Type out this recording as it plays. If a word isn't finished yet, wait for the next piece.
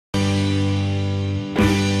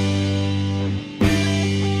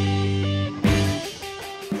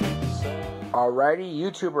Alrighty,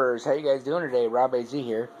 YouTubers, how you guys doing today? Rob AZ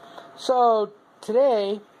here. So,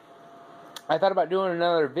 today, I thought about doing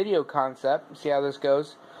another video concept, see how this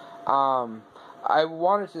goes. I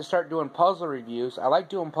wanted to start doing puzzle reviews. I like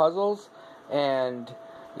doing puzzles, and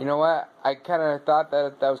you know what? I kind of thought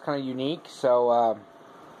that was kind of unique, so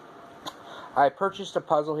I purchased a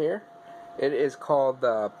puzzle here. It is called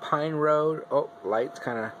the Pine Road,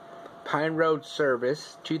 Pine Road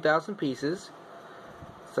Service, 2,000 pieces.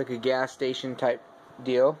 It's like a gas station type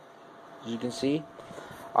deal, as you can see.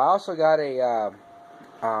 I also got a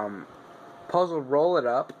puzzle roll it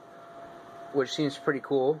up, which seems pretty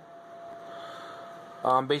cool.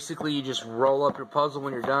 Basically, you just roll up your puzzle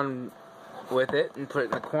when you're done with it and put it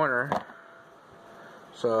in the corner.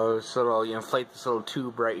 So you inflate this little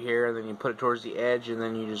tube right here, and then you put it towards the edge, and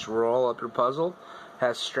then you just roll up your puzzle. It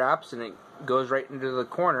has straps, and it goes right into the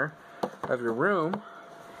corner of your room.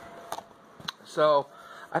 So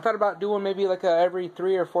I thought about doing maybe like a every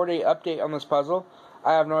 3 or 4 day update on this puzzle.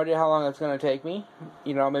 I have no idea how long it's going to take me.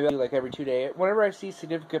 You know, maybe like every 2 days. Whenever I see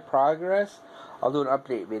significant progress, I'll do an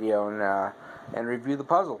update video and review the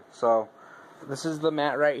puzzle. So this is the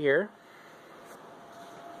mat right here.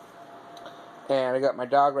 And I got my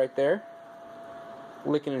dog right there,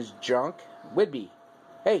 licking his junk. Whidbey,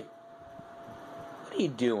 hey, what are you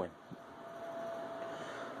doing?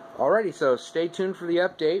 Alrighty, so stay tuned for the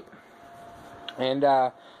update, and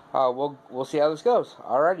we'll see how this goes.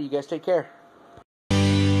 Alrighty, you guys take care.